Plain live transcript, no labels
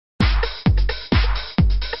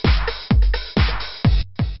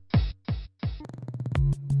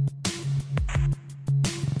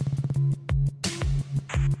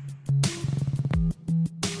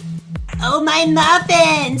Oh, my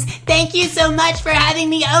muffins! Thank you so much for having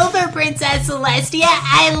me over, Princess Celestia.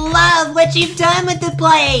 I love what you've done with the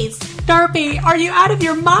place. Derpy, are you out of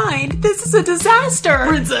your mind? This is a disaster.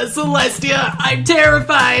 Princess Celestia, I'm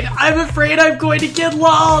terrified. I'm afraid I'm going to get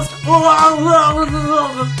lost.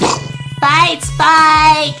 Bite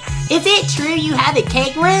Spike! Is it true you have a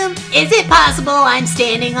cake room? Is it possible I'm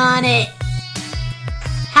standing on it?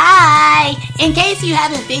 Hi! In case you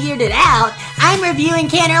haven't figured it out, I'm reviewing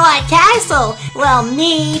Canterlot Castle. Well,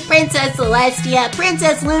 me, Princess Celestia,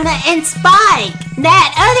 Princess Luna, and Spike.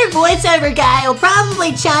 That other voiceover guy will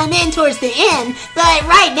probably chime in towards the end, but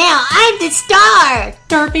right now, I'm the star.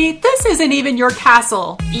 Derpy, this isn't even your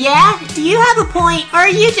castle. Yeah? Do you have a point, or are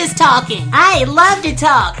you just talking? I love to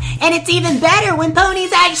talk, and it's even better when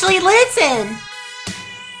ponies actually listen.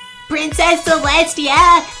 Princess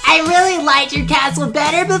Celestia, I really liked your castle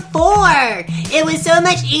better before. It was so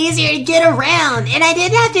much easier to get around, and I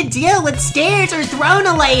didn't have to deal with stairs or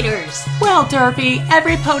thronelators. Well, Derpy,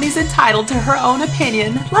 every pony's entitled to her own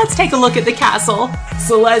opinion. Let's take a look at the castle.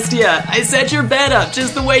 Celestia, I set your bed up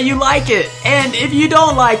just the way you like it. And if you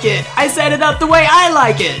don't like it, I set it up the way I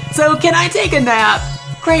like it. So can I take a nap?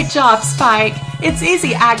 Great job, Spike. It's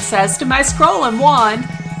easy access to my scroll and wand.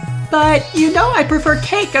 But you know I prefer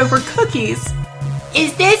cake over cookies.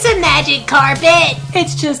 Is this a magic carpet?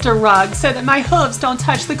 It's just a rug so that my hooves don't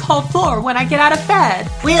touch the cold floor when I get out of bed.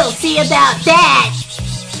 We'll see about that.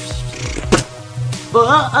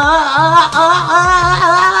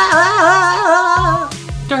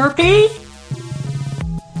 Derpy?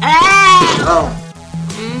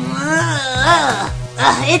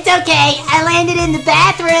 It's okay. I landed in the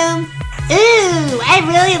bathroom. Ooh, I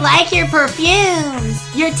really like your perfumes.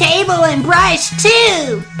 Your table and brush,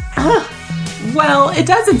 too. Well, it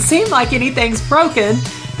doesn't seem like anything's broken.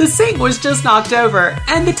 The sink was just knocked over,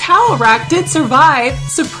 and the towel rack did survive,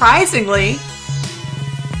 surprisingly.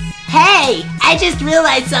 Hey, I just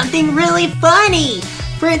realized something really funny.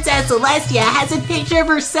 Princess Celestia has a picture of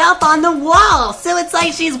herself on the wall, so it's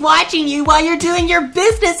like she's watching you while you're doing your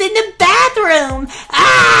business in the bathroom.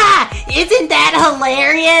 Isn't that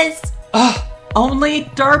hilarious? Only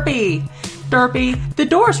Derpy. Derpy, the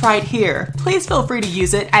door's right here. Please feel free to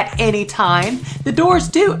use it at any time. The doors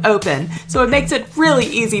do open, so it makes it really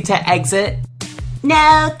easy to exit.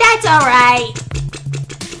 No, that's alright.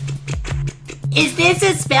 Is this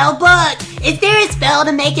a spell book? Is there a spell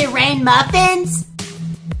to make it rain muffins?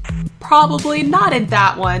 Probably not in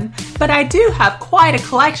that one, but I do have quite a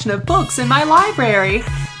collection of books in my library.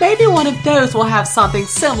 Maybe one of those will have something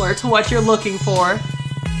similar to what you're looking for.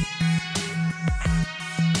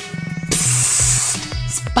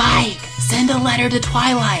 Spike, send a letter to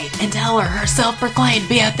Twilight and tell her self-proclaimed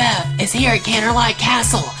BFF is here at Canterlot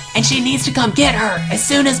Castle and she needs to come get her as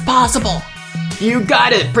soon as possible. You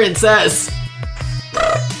got it, Princess.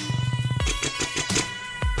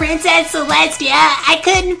 Princess Celestia, I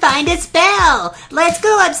couldn't find a spell. Let's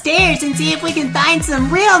go upstairs and see if we can find some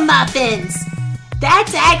real muffins.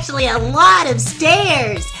 That's actually a lot of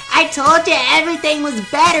stairs. I told you everything was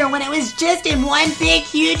better when it was just in one big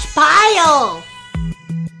huge pile.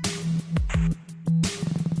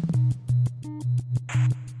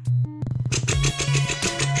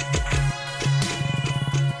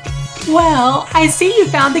 Well, I see you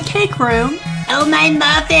found the cake room. Oh, my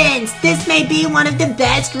muffins! This may be one of the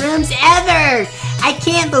best rooms ever! I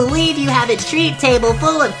can't believe you have a treat table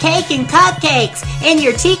full of cake and cupcakes, and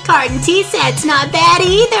your tea cart and tea set's not bad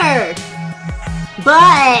either!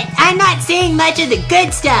 But I'm not seeing much of the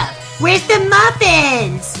good stuff. Where's the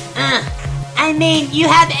muffins? I mean, you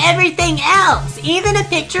have everything else, even a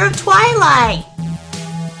picture of Twilight.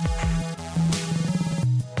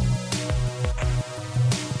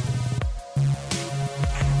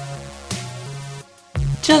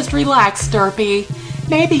 Just relax, Derpy.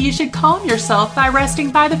 Maybe you should calm yourself by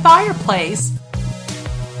resting by the fireplace.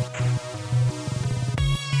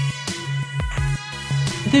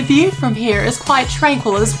 The view from here is quite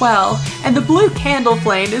tranquil as well, and the blue candle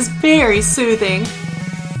flame is very soothing.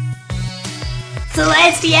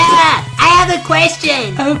 Celestia, I have a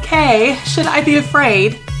question. Okay, should I be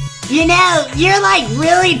afraid? You know, you're like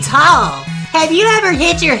really tall. Have you ever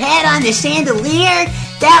hit your head on the chandelier?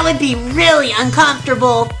 That would be really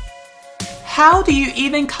uncomfortable. How do you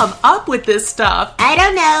even come up with this stuff? I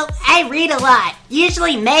don't know. I read a lot,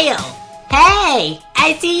 usually mail. Hey,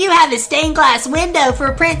 I see you have a stained glass window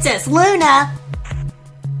for Princess Luna.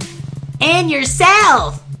 And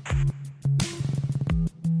yourself.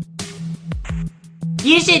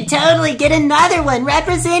 You should totally get another one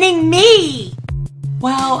representing me.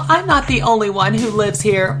 Well, I'm not the only one who lives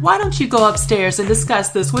here. Why don't you go upstairs and discuss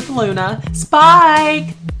this with Luna?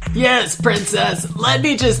 Spike! Yes, princess. Let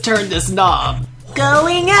me just turn this knob.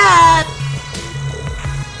 Going up.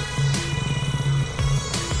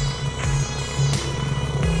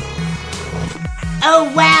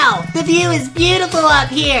 Oh wow, the view is beautiful up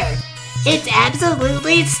here. It's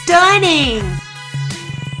absolutely stunning.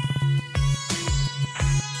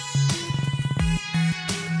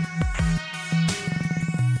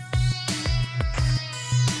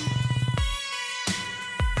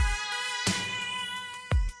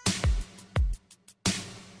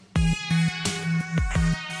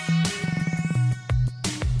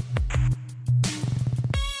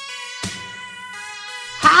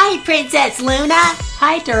 Hi, Princess Luna.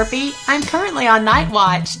 Hi, Derpy. I'm currently on night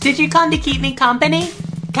watch. Did you come to keep me company?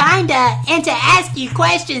 Kinda, and to ask you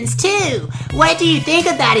questions too. What do you think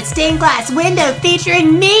about a stained glass window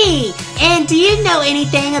featuring me? And do you know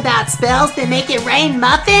anything about spells that make it rain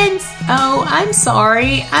muffins? Oh, I'm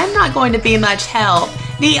sorry. I'm not going to be much help.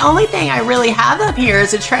 The only thing I really have up here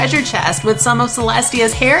is a treasure chest with some of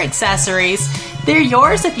Celestia's hair accessories. They're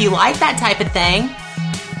yours if you like that type of thing.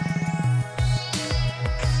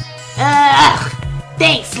 Ugh,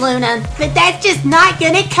 thanks, Luna, but that's just not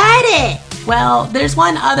gonna cut it. Well, there's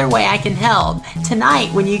one other way I can help.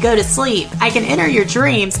 Tonight, when you go to sleep, I can enter your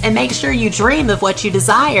dreams and make sure you dream of what you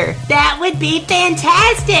desire. That would be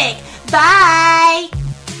fantastic. Bye.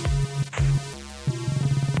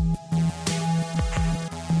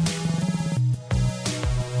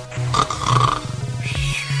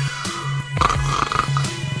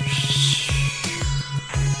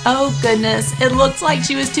 Oh goodness, it looks like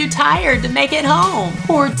she was too tired to make it home.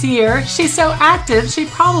 Poor dear, she's so active she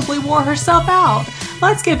probably wore herself out.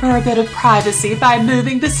 Let's give her a bit of privacy by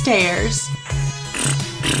moving the stairs.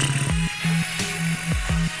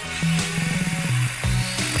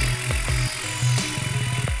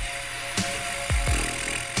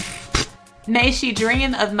 May she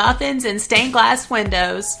dream of muffins and stained glass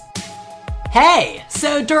windows. Hey,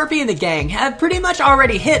 so Derpy and the gang have pretty much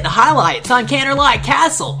already hit the highlights on Canterlot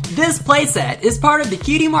Castle. This playset is part of the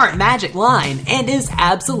Cutie Mart Magic line and is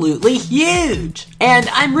absolutely huge. And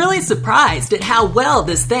I'm really surprised at how well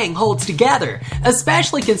this thing holds together,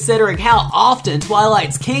 especially considering how often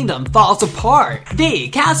Twilight's Kingdom falls apart. The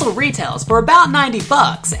castle retails for about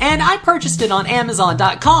 $90 and I purchased it on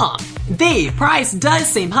Amazon.com. The price does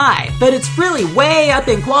seem high, but it's really way up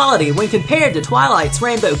in quality when compared to Twilight's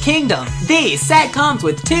Rainbow Kingdom. The set comes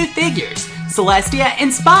with 2 figures, Celestia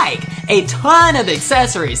and Spike, a ton of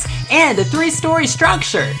accessories, and a 3-story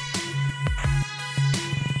structure.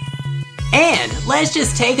 And let's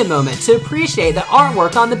just take a moment to appreciate the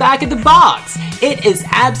artwork on the back of the box. It is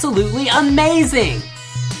absolutely amazing.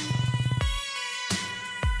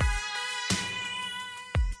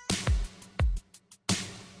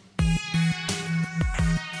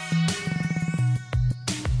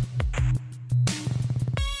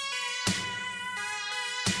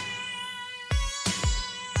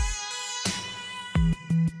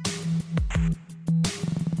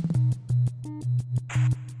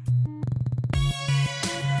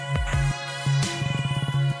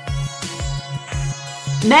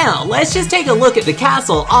 Now, let's just take a look at the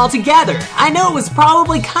castle all together. I know it was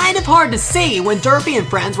probably kind of hard to see when Derpy and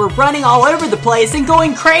friends were running all over the place and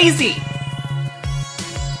going crazy.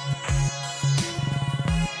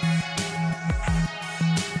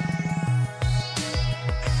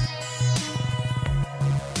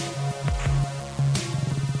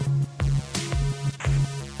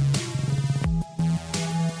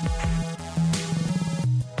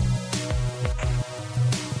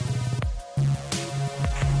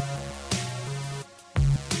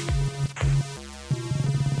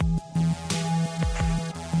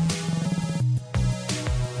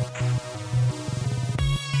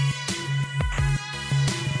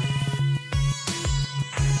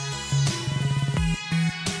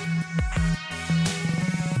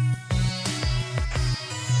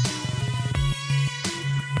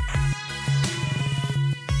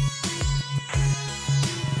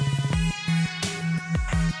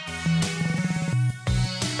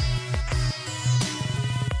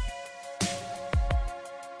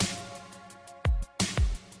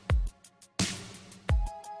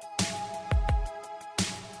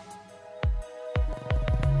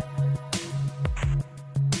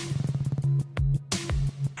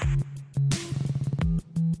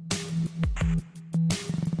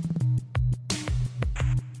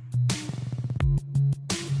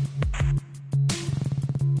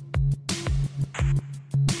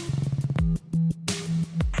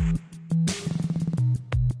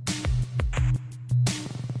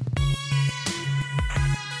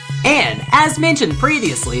 As mentioned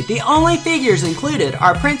previously, the only figures included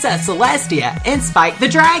are Princess Celestia and Spike the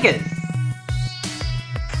Dragon.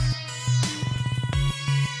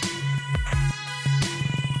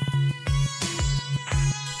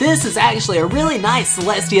 This is actually a really nice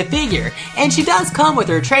Celestia figure, and she does come with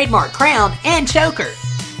her trademark crown and choker.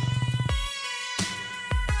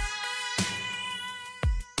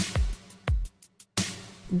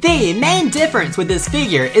 The main difference with this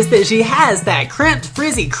figure is that she has that crimped,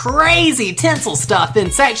 frizzy, crazy tinsel stuff in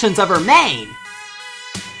sections of her mane.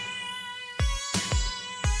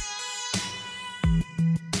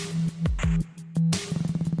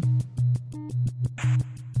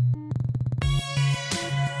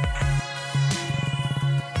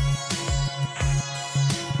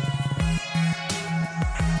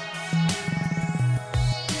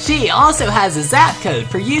 She also has a zap code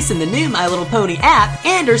for use in the new My Little Pony app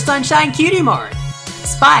and her Sunshine Cutie Mark.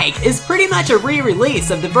 Spike is pretty much a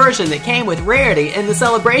re-release of the version that came with Rarity in the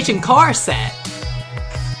Celebration Car set.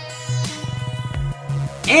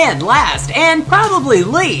 And last, and probably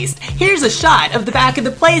least, here's a shot of the back of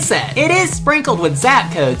the playset. It is sprinkled with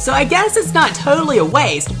zap code, so I guess it's not totally a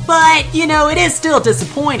waste, but, you know, it is still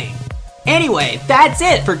disappointing. Anyway, that's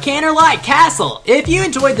it for Canterlot Castle. If you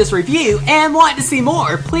enjoyed this review and want to see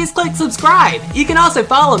more, please click subscribe. You can also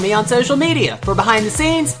follow me on social media for behind the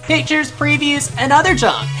scenes, pictures, previews, and other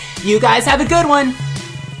junk. You guys have a good one.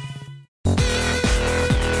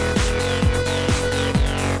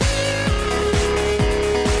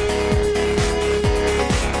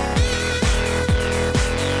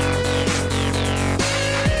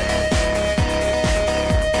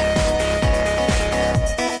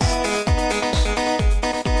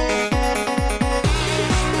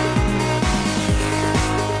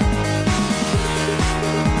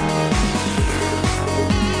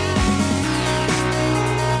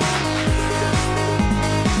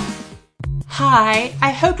 Hi,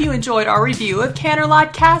 I hope you enjoyed our review of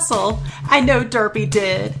Canterlot Castle. I know Derpy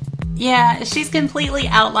did. Yeah, she's completely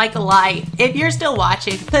out like a light. If you're still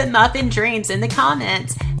watching, put Muffin Dreams in the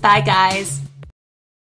comments. Bye guys.